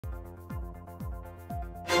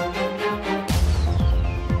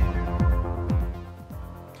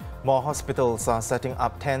More hospitals are setting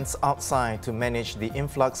up tents outside to manage the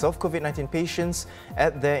influx of COVID-19 patients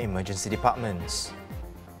at their emergency departments.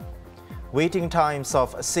 Waiting times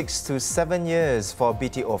of 6 to 7 years for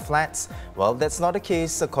BTO flats. Well, that's not the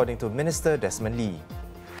case according to Minister Desmond Lee.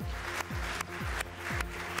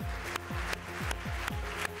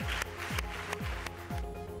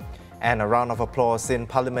 And a round of applause in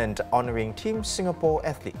Parliament honouring Team Singapore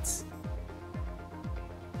athletes.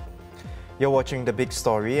 You're watching The Big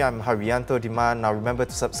Story. I'm Haryanto Diman. Now remember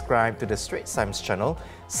to subscribe to the Straits Times channel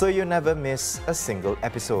so you never miss a single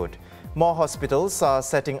episode. More hospitals are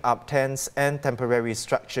setting up tents and temporary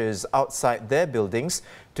structures outside their buildings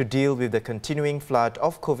to deal with the continuing flood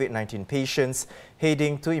of COVID-19 patients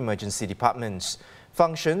heading to emergency departments.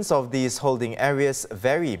 Functions of these holding areas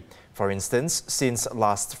vary. For instance, since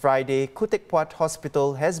last Friday, Khoo Puat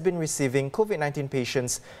Hospital has been receiving COVID-19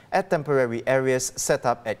 patients at temporary areas set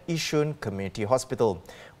up at Yishun Community Hospital,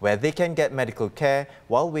 where they can get medical care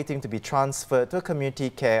while waiting to be transferred to a community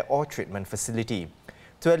care or treatment facility.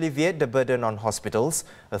 To alleviate the burden on hospitals,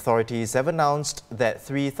 authorities have announced that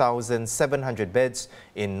 3,700 beds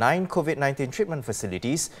in 9 COVID-19 treatment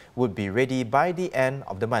facilities would be ready by the end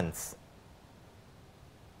of the month.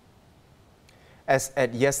 As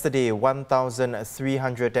at yesterday,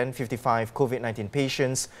 1,355 COVID-19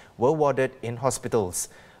 patients were warded in hospitals.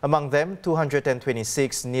 Among them,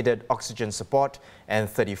 226 needed oxygen support and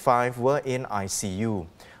 35 were in ICU.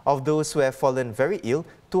 Of those who have fallen very ill,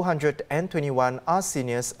 221 are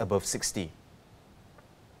seniors above 60.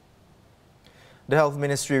 The Health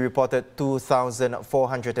Ministry reported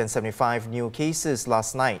 2,475 new cases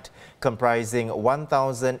last night, comprising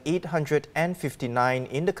 1,859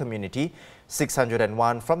 in the community,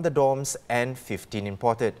 601 from the dorms and 15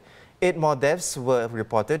 imported. 8 more deaths were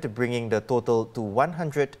reported, bringing the total to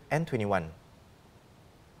 121.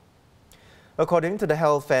 According to the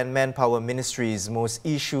Health and Manpower Ministries, most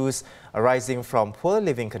issues arising from poor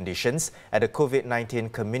living conditions at a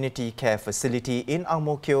COVID-19 community care facility in Ang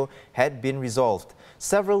Mo Kio had been resolved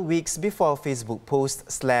several weeks before a Facebook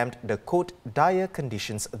post slammed the quote dire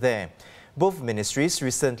conditions there. Both ministries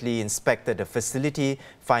recently inspected the facility,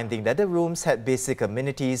 finding that the rooms had basic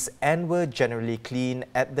amenities and were generally clean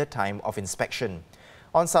at the time of inspection.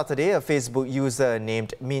 On Saturday, a Facebook user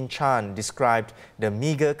named Min Chan described the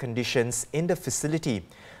meager conditions in the facility.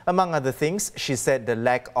 Among other things, she said the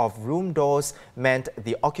lack of room doors meant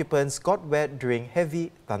the occupants got wet during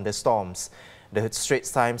heavy thunderstorms. The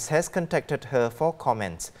Straits Times has contacted her for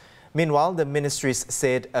comment. Meanwhile, the ministries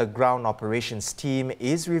said a ground operations team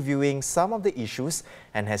is reviewing some of the issues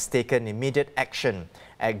and has taken immediate action.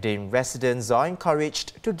 Agdam residents are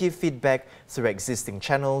encouraged to give feedback through existing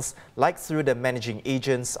channels, like through the managing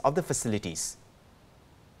agents of the facilities.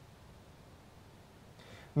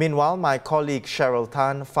 Meanwhile, my colleague Cheryl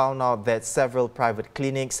Tan found out that several private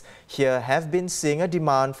clinics here have been seeing a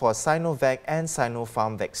demand for Sinovac and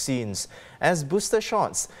Sinopharm vaccines as booster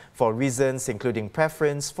shots for reasons including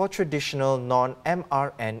preference for traditional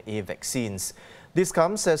non-mRNA vaccines. This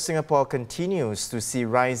comes as Singapore continues to see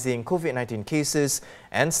rising COVID-19 cases,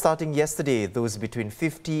 and starting yesterday, those between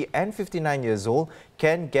 50 and 59 years old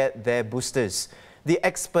can get their boosters. The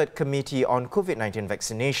expert committee on COVID-19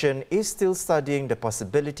 vaccination is still studying the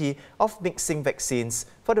possibility of mixing vaccines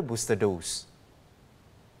for the booster dose.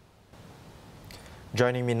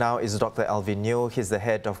 Joining me now is Dr. Alvin Neo. He's the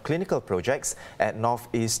head of clinical projects at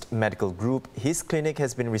Northeast Medical Group. His clinic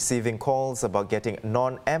has been receiving calls about getting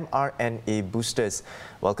non-mRNA boosters.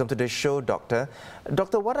 Welcome to the show, Doctor.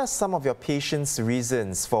 Doctor, what are some of your patients'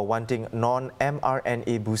 reasons for wanting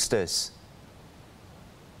non-mRNA boosters?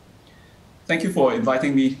 Thank you for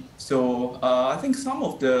inviting me. So I think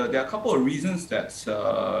there are a couple of reasons that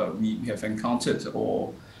we have encountered,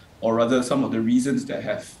 or rather some of the reasons that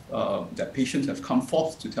that patients have come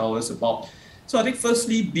forth to tell us about. So I think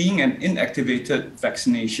firstly, being an inactivated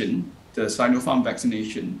vaccination, the Sinopharm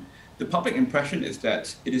vaccination, the public impression is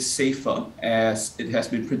that it is safer as it has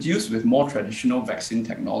been produced with more traditional vaccine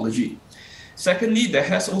technology. Secondly, there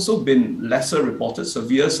has also been lesser reported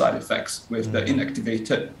severe side effects with the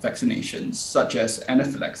inactivated vaccinations, such as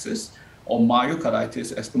anaphylaxis or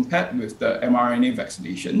myocarditis as compared with the mRNA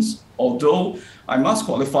vaccinations. Although I must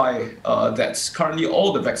qualify that currently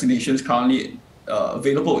all the vaccinations currently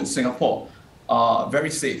available in Singapore are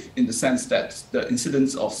very safe in the sense that the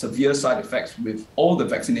incidence of severe side effects with all the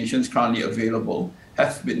vaccinations currently available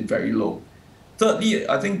have been very low. Thirdly,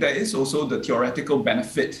 I think there is also the theoretical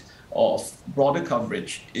benefit of broader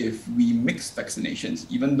coverage if we mix vaccinations,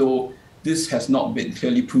 even though this has not been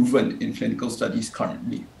clearly proven in clinical studies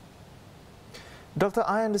currently. Doctor,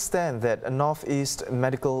 I understand that Northeast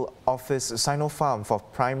Medical offers Sinopharm for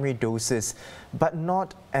primary doses, but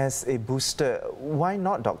not as a booster. Why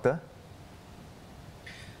not, Doctor?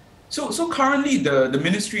 So currently, the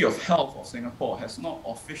Ministry of Health of Singapore has not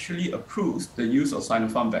officially approved the use of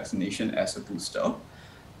Sinopharm vaccination as a booster.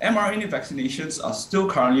 mRNA vaccinations are still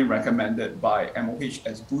currently recommended by MOH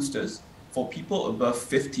as boosters for people above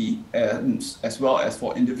 50, as well as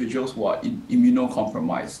for individuals who are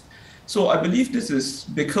immunocompromised. So I believe this is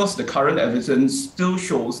because the current evidence still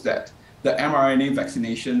shows that the mRNA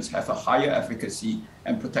vaccinations have a higher efficacy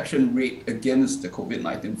and protection rate against the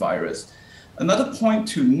COVID-19 virus. Another point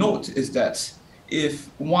to note is that if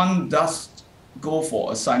one does go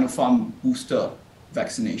for a Sinopharm booster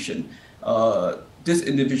vaccination, this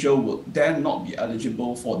individual will then not be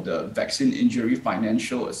eligible for the Vaccine Injury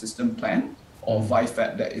Financial Assistance Plan, or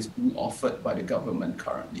VIFAP, that is being offered by the government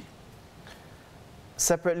currently.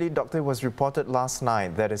 Separately, Doctor, it was reported last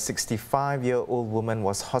night that a 65-year-old woman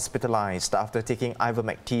was hospitalized after taking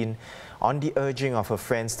ivermectin on the urging of her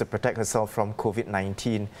friends to protect herself from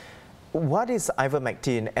COVID-19. What is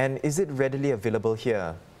ivermectin and is it readily available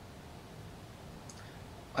here?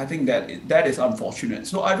 I think that is unfortunate.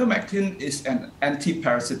 So ivermectin is an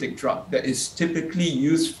anti-parasitic drug that is typically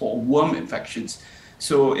used for worm infections.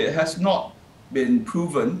 So it has not been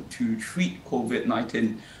proven to treat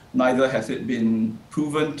COVID-19, neither has it been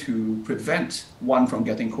proven to prevent one from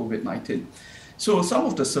getting COVID-19. So some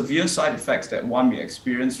of the severe side effects that one may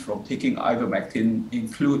experience from taking ivermectin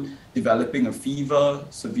include developing a fever,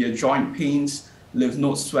 severe joint pains, lymph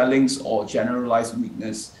node swellings, or generalized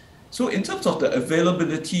weakness. So in terms of the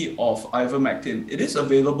availability of ivermectin, it is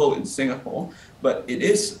available in Singapore, but it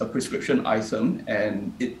is a prescription item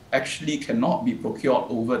and it actually cannot be procured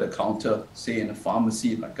over the counter, say in a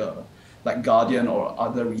pharmacy like Guardian or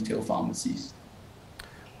other retail pharmacies.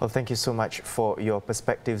 Well, thank you so much for your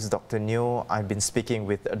perspectives, Dr. Neo. I've been speaking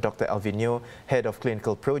with Dr. Alvin Neo, Head of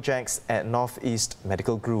Clinical Projects at Northeast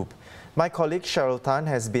Medical Group. My colleague Cheryl Tan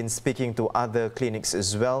has been speaking to other clinics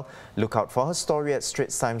as well. Look out for her story at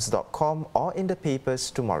straitstimes.com or in the papers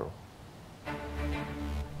tomorrow.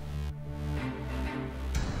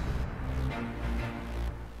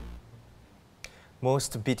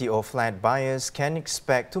 Most BTO flat buyers can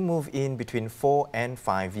expect to move in between 4 and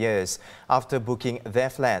 5 years after booking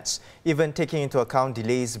their flats, even taking into account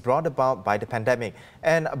delays brought about by the pandemic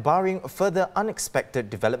and barring further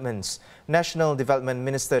unexpected developments. National Development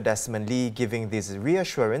Minister Desmond Lee giving this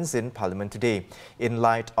reassurance in Parliament today in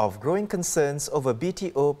light of growing concerns over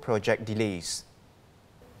BTO project delays.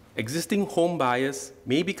 Existing home buyers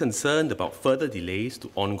may be concerned about further delays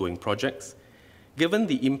to ongoing projects, given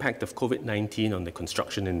the impact of COVID-19 on the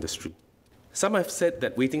construction industry. Some have said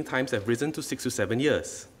that waiting times have risen to 6 to 7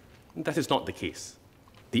 years. That is not the case.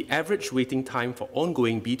 The average waiting time for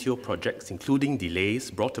ongoing BTO projects, including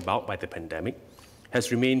delays brought about by the pandemic,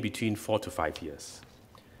 has remained between 4 to 5 years.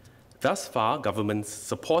 Thus far, government's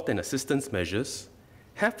support and assistance measures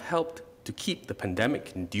have helped to keep the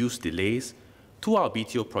pandemic-induced delays to our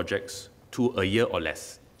BTO projects to a year or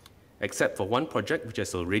less, except for one project which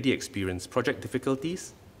has already experienced project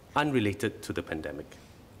difficulties unrelated to the pandemic.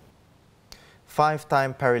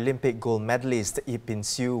 Five-time Paralympic gold medalist Yip Pin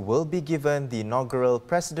Siew will be given the inaugural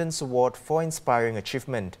President's Award for Inspiring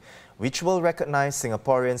Achievement, which will recognize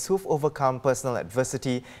Singaporeans who've overcome personal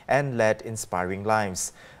adversity and led inspiring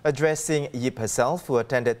lives. Addressing Yip herself, who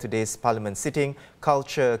attended today's Parliament sitting,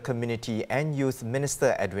 Culture, Community and Youth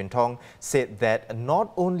Minister Edwin Tong said that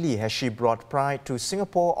not only has she brought pride to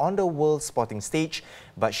Singapore on the world sporting stage,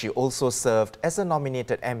 but she also served as a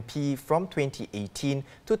nominated MP from 2018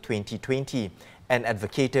 to 2020 and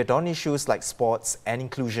advocated on issues like sports and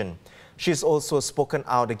inclusion. She's also spoken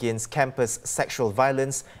out against campus sexual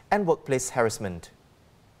violence and workplace harassment.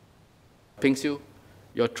 Ping Siew,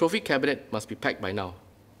 your trophy cabinet must be packed by now,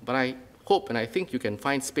 but I hope and I think you can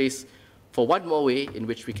find space for one more way in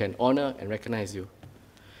which we can honour and recognise you.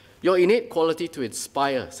 Your innate quality to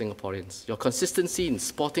inspire Singaporeans, your consistency in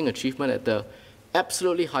sporting achievement at the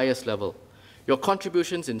absolutely highest level, your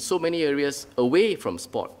contributions in so many areas away from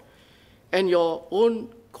sport, and your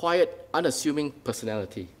own quiet, unassuming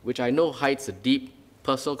personality, which I know hides a deep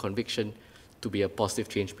personal conviction to be a positive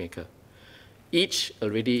change maker. Each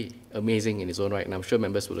already amazing in its own right, and I'm sure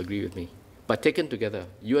members will agree with me. But taken together,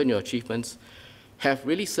 you and your achievements have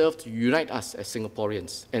really served to unite us as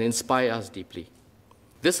Singaporeans and inspire us deeply.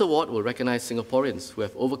 This award will recognize Singaporeans who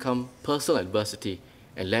have overcome personal adversity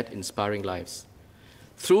and led inspiring lives.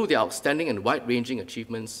 Through their outstanding and wide-ranging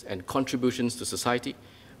achievements and contributions to society,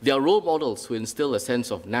 they are role models who instill a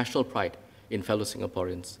sense of national pride in fellow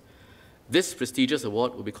Singaporeans. This prestigious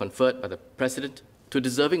award will be conferred by the President to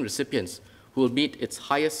deserving recipients who will meet its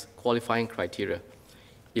highest qualifying criteria.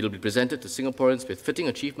 It will be presented to Singaporeans with fitting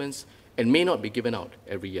achievements and may not be given out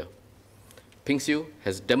every year. Ping Siu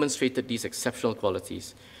has demonstrated these exceptional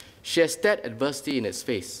qualities. She has stared adversity in its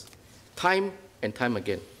face, time and time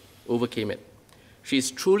again, overcame it. She is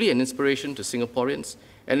truly an inspiration to Singaporeans,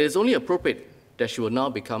 and it is only appropriate that she will now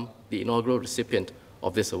become the inaugural recipient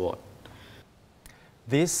of this award.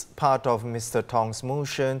 This part of Mr. Tong's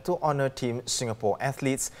motion to honour Team Singapore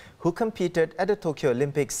athletes who competed at the Tokyo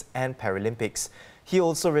Olympics and Paralympics. He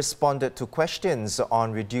also responded to questions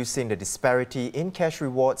on reducing the disparity in cash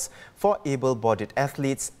rewards for able-bodied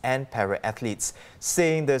athletes and para-athletes,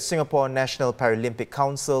 saying the Singapore National Paralympic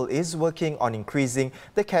Council is working on increasing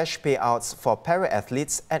the cash payouts for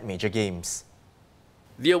para-athletes at major games.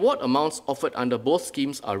 The award amounts offered under both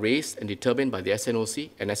schemes are raised and determined by the SNOC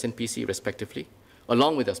and SNPC respectively,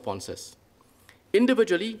 along with their sponsors.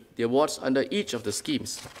 Individually, the awards under each of the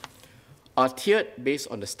schemes are tiered based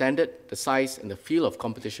on the standard, the size, and the field of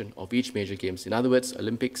competition of each major games. In other words,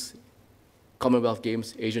 Olympics, Commonwealth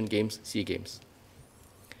Games, Asian Games, SEA Games.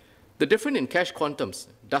 The difference in cash quantums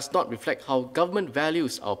does not reflect how government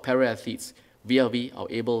values our para-athletes vis-à-vis our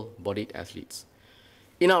able-bodied athletes.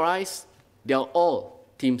 In our eyes, they are all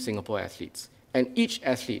Team Singapore athletes, and each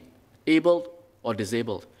athlete, able or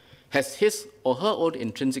disabled, has his or her own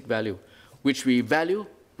intrinsic value, which we value,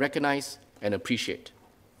 recognize, and appreciate.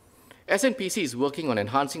 SNPC is working on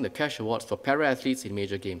enhancing the cash awards for para-athletes in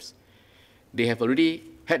major games. They have already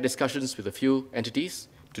had discussions with a few entities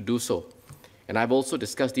to do so. And I've also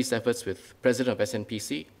discussed these efforts with President of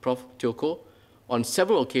SNPC, Prof. Teo Koh, on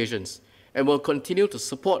several occasions, and will continue to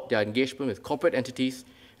support their engagement with corporate entities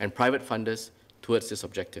and private funders towards this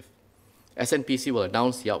objective. SNPC will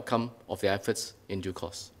announce the outcome of their efforts in due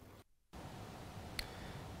course.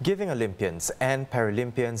 Giving Olympians and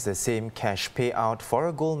Paralympians the same cash payout for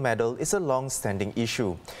a gold medal is a long-standing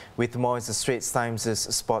issue. With more is the Straits Times'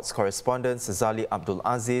 sports correspondent, Zali Abdul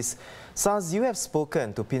Aziz. Saz, you have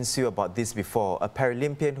spoken to Ping Siu about this before. A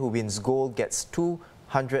Paralympian who wins gold gets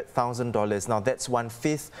 $200,000. Now that's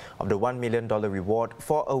 1/5 of the $1 million reward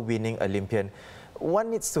for a winning Olympian. What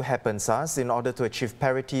needs to happen, Saz, in order to achieve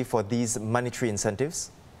parity for these monetary incentives?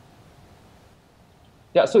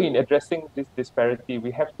 Yeah, so in addressing this disparity,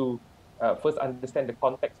 we have to first understand the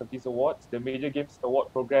context of these awards. The Major Games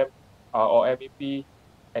Award Program, or MEP,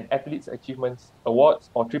 and Athletes Achievements Awards,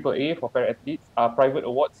 or AAA for para-athletes, are private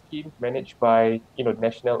award schemes managed by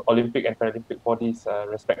national Olympic and Paralympic bodies,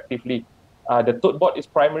 respectively. The Tote Board is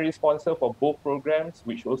primary sponsor for both programs,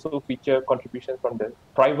 which also feature contributions from the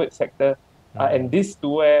private sector. And this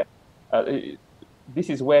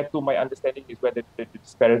is where, to my understanding, is where the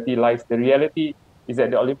disparity lies. The reality is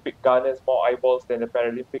that the Olympic garners more eyeballs than the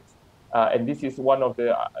Paralympics. And this is one of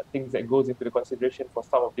the things that goes into the consideration for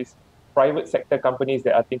some of these private sector companies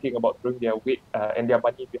that are thinking about throwing their weight and their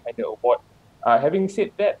money behind the award. Having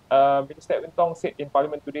said that, Minister Alvin Tong said in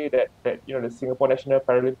Parliament today that the Singapore National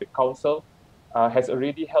Paralympic Council has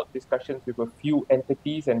already held discussions with a few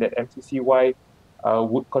entities, and that MCCY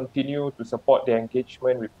would continue to support their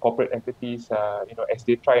engagement with corporate entities as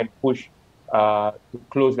they try and push to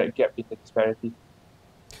close that gap in the disparity.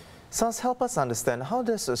 Saz, help us understand, how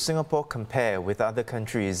does Singapore compare with other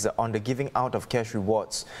countries on the giving out of cash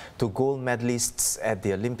rewards to gold medalists at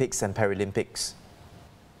the Olympics and Paralympics?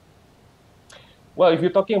 Well, if you're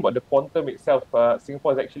talking about the quantum itself,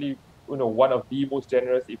 Singapore is actually one of the most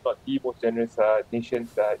generous, if not the most generous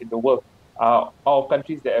nations in the world. Our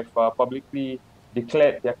countries that have publicly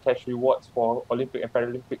declared their cash rewards for Olympic and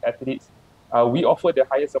Paralympic athletes, we offer the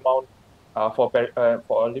highest amount for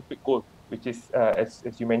Olympic gold, which is, as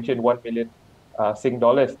you mentioned, 1 million Sing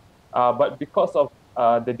dollars. But because of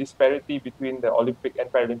the disparity between the Olympic and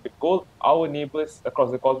Paralympic gold, our neighbours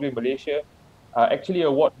across the Causeway, Malaysia, actually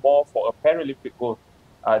award more for a Paralympic gold.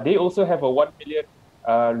 They also have a 1 million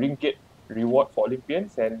ringgit reward for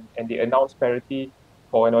Olympians, and they announced parity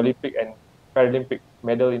for an Olympic and Paralympic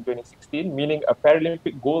medal in 2016, meaning a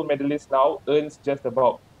Paralympic gold medalist now earns just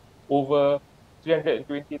about over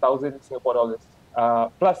 320,000 Singapore dollars.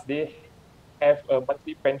 Plus, they have a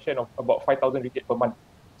monthly pension of about 5,000 ringgit per month.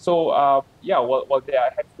 So, while there are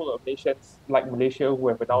a handful of nations like Malaysia who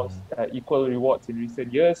have announced equal rewards in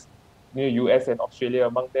recent years, US and Australia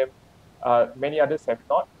among them, many others have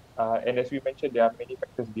not. And as we mentioned, there are many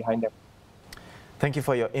factors behind them. Thank you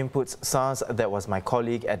for your inputs, Saz. That was my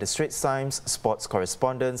colleague at the Straits Times, sports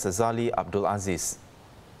correspondent Zali Abdul Aziz.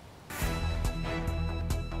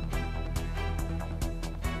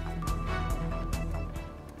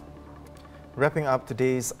 Wrapping up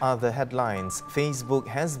today's other headlines, Facebook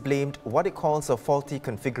has blamed what it calls a faulty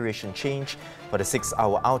configuration change for the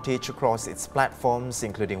 6-hour outage across its platforms,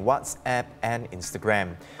 including WhatsApp and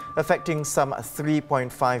Instagram. Affecting some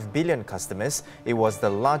 3.5 billion customers, it was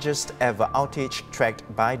the largest ever outage tracked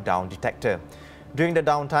by Down Detector. During the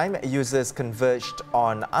downtime, users converged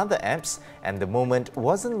on other apps, and the moment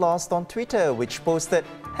wasn't lost on Twitter, which posted,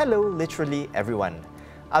 "Hello, literally everyone."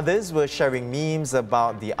 Others were sharing memes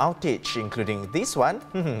about the outage, including this one,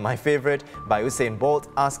 my favorite, by Usain Bolt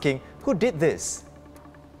asking, "Who did this?"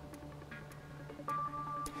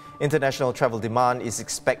 International travel demand is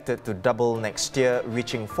expected to double next year,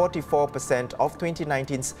 reaching 44% of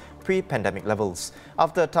 2019's pre-pandemic levels.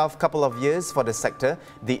 After a tough couple of years for the sector,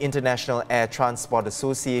 the International Air Transport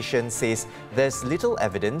Association says there's little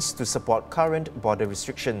evidence to support current border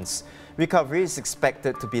restrictions. Recovery is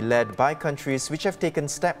expected to be led by countries which have taken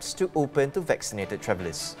steps to open to vaccinated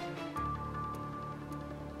travellers.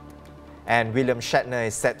 And William Shatner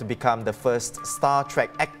is set to become the first Star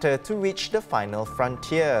Trek actor to reach the final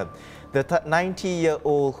frontier. The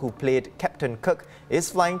 90-year-old who played Captain Kirk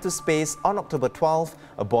is flying to space on October 12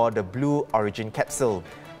 aboard the Blue Origin capsule.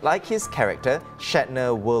 Like his character,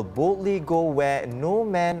 Shatner will boldly go where no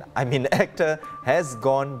actor has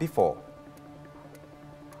gone before.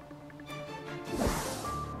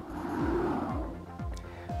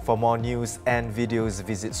 For more news and videos,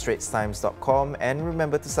 visit straitstimes.com and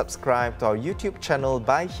remember to subscribe to our YouTube channel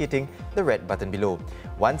by hitting the red button below.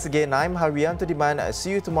 Once again, I'm Harianto Diman. See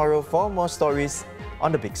you tomorrow for more stories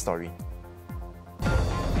on The Big Story.